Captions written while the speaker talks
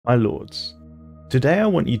My lords, today I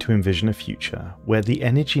want you to envision a future where the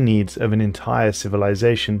energy needs of an entire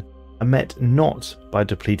civilization are met not by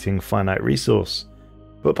depleting finite resource,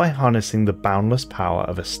 but by harnessing the boundless power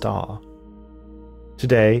of a star.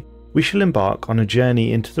 Today, we shall embark on a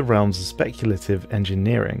journey into the realms of speculative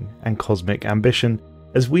engineering and cosmic ambition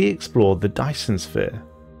as we explore the Dyson Sphere,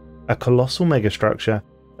 a colossal megastructure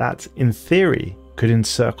that, in theory, could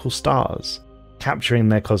encircle stars, capturing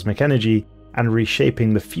their cosmic energy and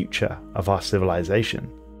reshaping the future of our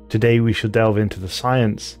civilization. Today we shall delve into the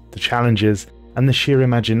science, the challenges, and the sheer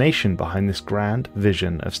imagination behind this grand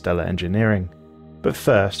vision of stellar engineering. But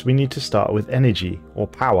first, we need to start with energy, or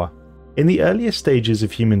power. In the earliest stages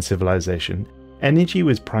of human civilization, energy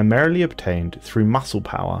was primarily obtained through muscle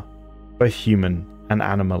power, both human and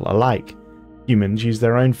animal alike. Humans used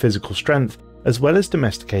their own physical strength, as well as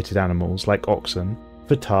domesticated animals like oxen,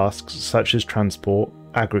 for tasks such as transport,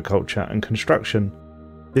 agriculture, and construction.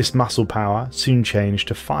 This muscle power soon changed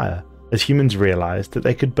to fire, as humans realized that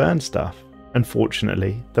they could burn stuff.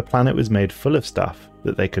 Unfortunately, the planet was made full of stuff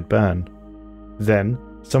that they could burn. Then,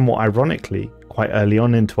 somewhat ironically, quite early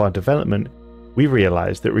on into our development, we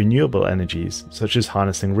realized that renewable energies, such as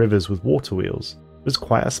harnessing rivers with water wheels, was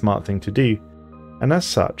quite a smart thing to do, and as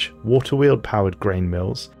such, water wheel powered grain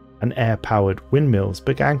mills and air powered windmills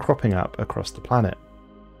began cropping up across the planet.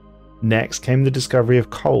 Next came the discovery of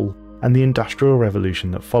coal and the Industrial Revolution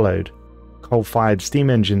that followed. Coal-fired steam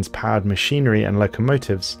engines powered machinery and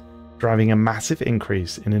locomotives, driving a massive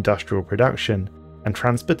increase in industrial production and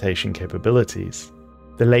transportation capabilities.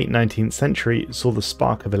 The late 19th century saw the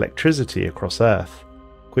spark of electricity across Earth,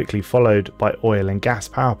 quickly followed by oil and gas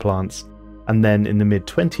power plants, and then in the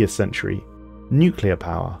mid-20th century, nuclear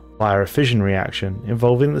power via a fission reaction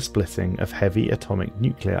involving the splitting of heavy atomic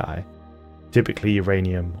nuclei, typically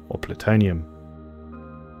uranium or plutonium.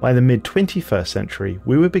 By the mid-21st century,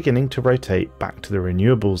 we were beginning to rotate back to the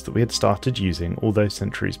renewables that we had started using all those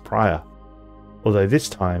centuries prior, although this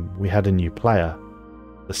time we had a new player,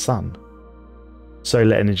 the sun.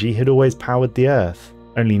 Solar energy had always powered the Earth,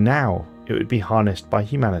 only now it would be harnessed by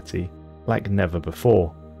humanity like never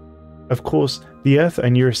before. Of course, the Earth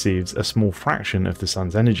only receives a small fraction of the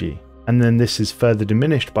sun's energy, and then this is further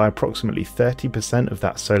diminished by approximately 30% of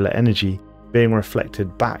that solar energy being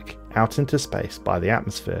reflected back out into space by the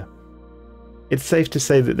atmosphere. It's safe to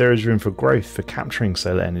say that there is room for growth for capturing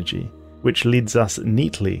solar energy, which leads us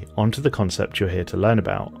neatly onto the concept you're here to learn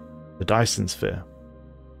about, the Dyson Sphere.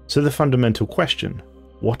 So the fundamental question,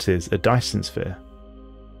 what is a Dyson Sphere?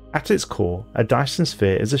 At its core, a Dyson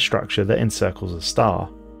Sphere is a structure that encircles a star,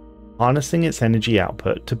 harnessing its energy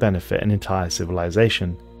output to benefit an entire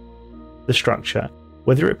civilization. The structure,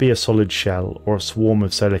 whether it be a solid shell or a swarm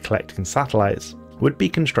of solar collecting satellites, would be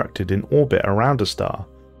constructed in orbit around a star,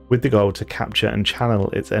 with the goal to capture and channel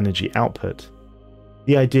its energy output.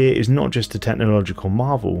 The idea is not just a technological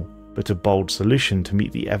marvel, but a bold solution to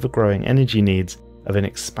meet the ever-growing energy needs of an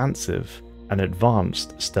expansive and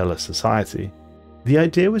advanced stellar society. The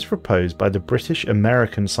idea was proposed by the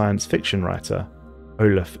British-American science fiction writer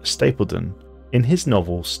Olaf Stapledon in his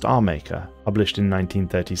novel Star Maker, published in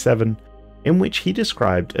 1937, in which he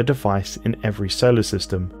described a device in every solar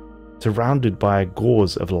system, surrounded by a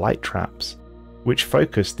gauze of light traps, which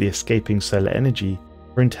focused the escaping solar energy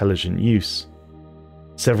for intelligent use.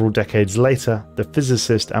 Several decades later, the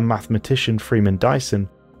physicist and mathematician Freeman Dyson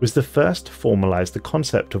was the first to formalize the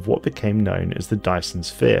concept of what became known as the Dyson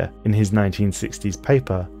Sphere in his 1960s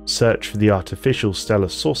paper, Search for the Artificial Stellar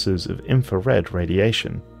Sources of Infrared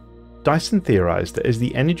Radiation. Dyson theorized that as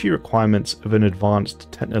the energy requirements of an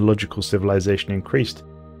advanced technological civilization increased,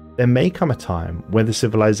 there may come a time where the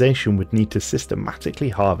civilization would need to systematically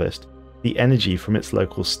harvest the energy from its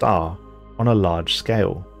local star on a large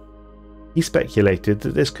scale. He speculated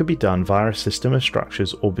that this could be done via a system of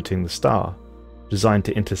structures orbiting the star, designed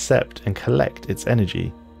to intercept and collect its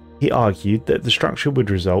energy. He argued that the structure would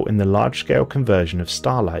result in the large-scale conversion of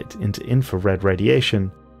starlight into infrared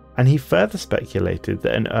radiation, and he further speculated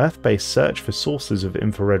that an Earth-based search for sources of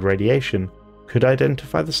infrared radiation could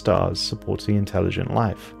identify the stars supporting intelligent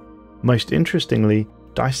life. Most interestingly,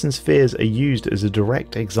 Dyson Spheres are used as a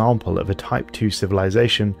direct example of a Type II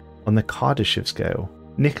civilization on the Kardashev scale.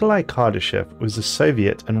 Nikolai Kardashev was a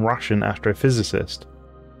Soviet and Russian astrophysicist,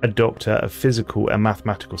 a doctor of physical and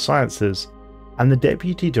mathematical sciences, and the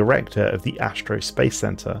deputy director of the Astro Space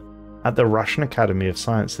Center at the Russian Academy of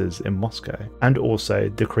Sciences in Moscow, and also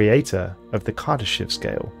the creator of the Kardashev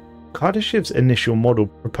scale. Kardashev's initial model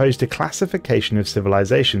proposed a classification of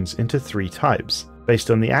civilizations into three types, based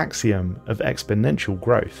on the axiom of exponential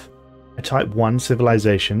growth. A Type I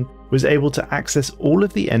civilization was able to access all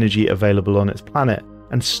of the energy available on its planet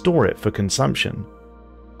and store it for consumption.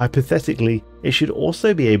 Hypothetically, it should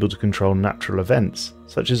also be able to control natural events,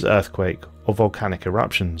 such as earthquake or volcanic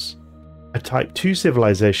eruptions. A Type 2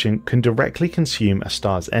 civilization can directly consume a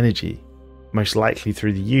star's energy, most likely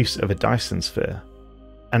through the use of a Dyson Sphere.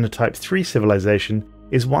 And a Type 3 civilization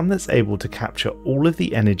is one that's able to capture all of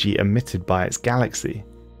the energy emitted by its galaxy,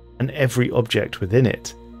 and every object within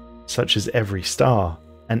it, such as every star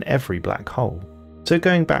and every black hole. So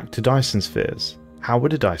going back to Dyson Spheres, how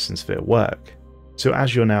would a Dyson Sphere work? So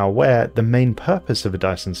as you're now aware, the main purpose of a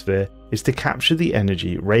Dyson Sphere is to capture the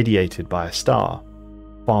energy radiated by a star,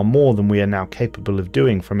 far more than we are now capable of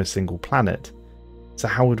doing from a single planet. So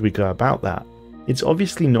how would we go about that? It's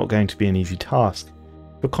obviously not going to be an easy task.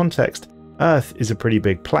 For context, Earth is a pretty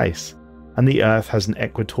big place, and the Earth has an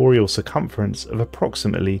equatorial circumference of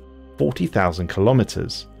approximately 40,000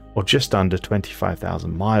 kilometers, or just under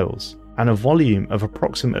 25,000 miles, and a volume of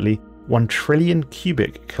approximately 1 trillion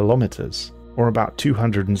cubic kilometers, or about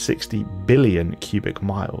 260 billion cubic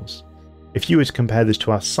miles. If you were to compare this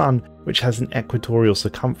to our Sun, which has an equatorial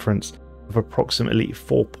circumference of approximately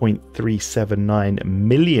 4.379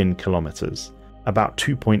 million kilometers, about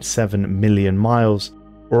 2.7 million miles,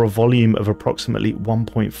 or a volume of approximately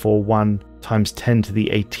 1.41 times 10 to the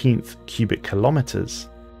 18th cubic kilometers,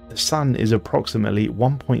 the Sun is approximately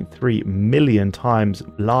 1.3 million times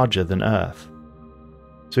larger than Earth.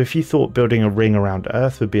 So if you thought building a ring around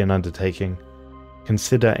Earth would be an undertaking,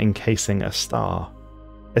 consider encasing a star.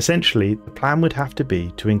 Essentially, the plan would have to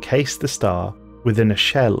be to encase the star within a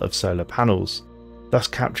shell of solar panels, thus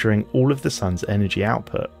capturing all of the Sun's energy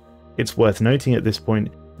output. It's worth noting at this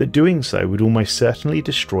point that doing so would almost certainly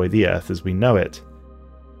destroy the Earth as we know it.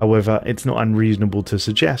 However, it's not unreasonable to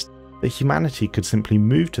suggest that humanity could simply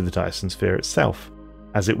move to the Dyson Sphere itself,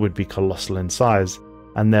 as it would be colossal in size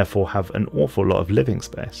and therefore have an awful lot of living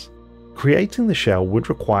space. Creating the shell would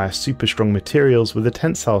require super strong materials with a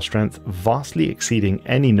tensile strength vastly exceeding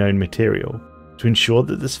any known material to ensure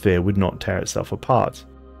that the sphere would not tear itself apart.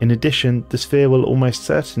 In addition, the sphere will almost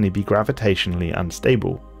certainly be gravitationally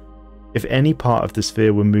unstable. If any part of the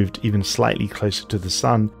sphere were moved even slightly closer to the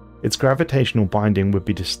Sun, its gravitational binding would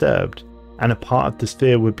be disturbed, and a part of the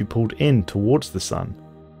sphere would be pulled in towards the Sun,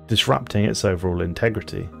 disrupting its overall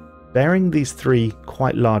integrity. Bearing these three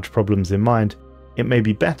quite large problems in mind, it may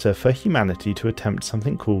be better for humanity to attempt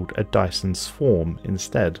something called a Dyson Swarm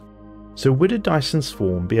instead. So would a Dyson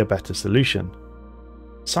Swarm be a better solution?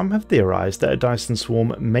 Some have theorized that a Dyson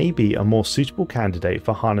Swarm may be a more suitable candidate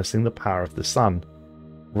for harnessing the power of the Sun.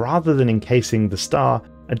 Rather than encasing the star,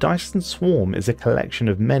 a Dyson Swarm is a collection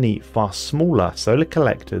of many far smaller solar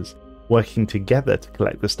collectors working together to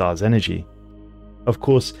collect the star's energy. Of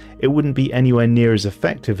course, it wouldn't be anywhere near as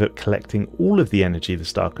effective at collecting all of the energy the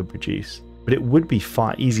star could produce, but it would be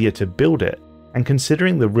far easier to build it, and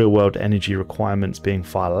considering the real-world energy requirements being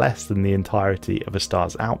far less than the entirety of a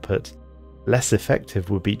star's output, less effective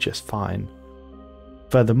would be just fine.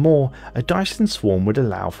 Furthermore, a Dyson Swarm would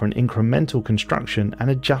allow for an incremental construction and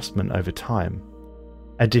adjustment over time.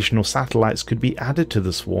 Additional satellites could be added to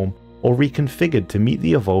the swarm or reconfigured to meet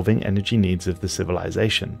the evolving energy needs of the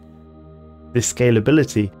civilization. This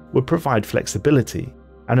scalability would provide flexibility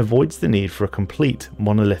and avoids the need for a complete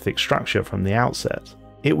monolithic structure from the outset.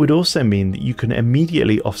 It would also mean that you can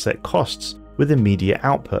immediately offset costs with immediate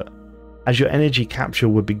output, as your energy capture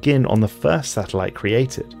would begin on the first satellite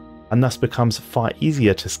created, and thus becomes far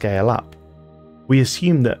easier to scale up. We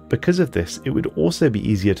assume that because of this, it would also be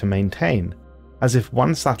easier to maintain, as if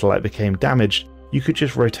one satellite became damaged, you could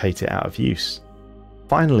just rotate it out of use.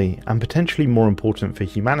 Finally, and potentially more important for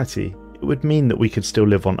humanity, it would mean that we could still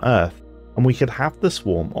live on Earth, and we could have the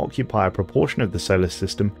swarm occupy a proportion of the solar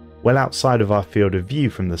system well outside of our field of view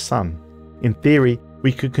from the Sun. In theory,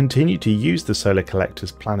 we could continue to use the solar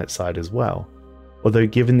collectors planet-side as well, although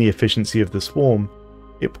given the efficiency of the swarm,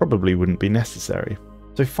 it probably wouldn't be necessary.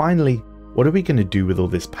 So finally, what are we going to do with all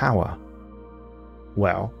this power?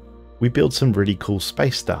 Well, we build some really cool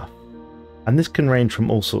space stuff, and this can range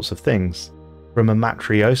from all sorts of things, from a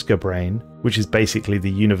Matryoshka brain, which is basically the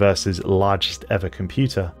universe's largest ever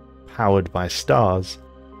computer, powered by stars,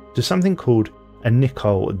 to something called a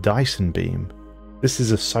Nicol Dyson beam. This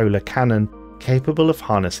is a solar cannon capable of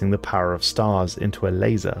harnessing the power of stars into a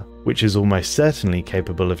laser, which is almost certainly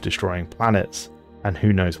capable of destroying planets, and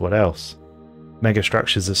who knows what else.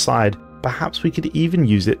 Megastructures aside, perhaps we could even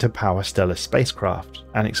use it to power Stellaris spacecraft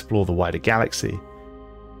and explore the wider galaxy,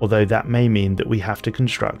 although that may mean that we have to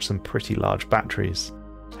construct some pretty large batteries.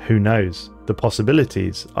 Who knows, the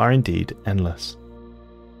possibilities are indeed endless.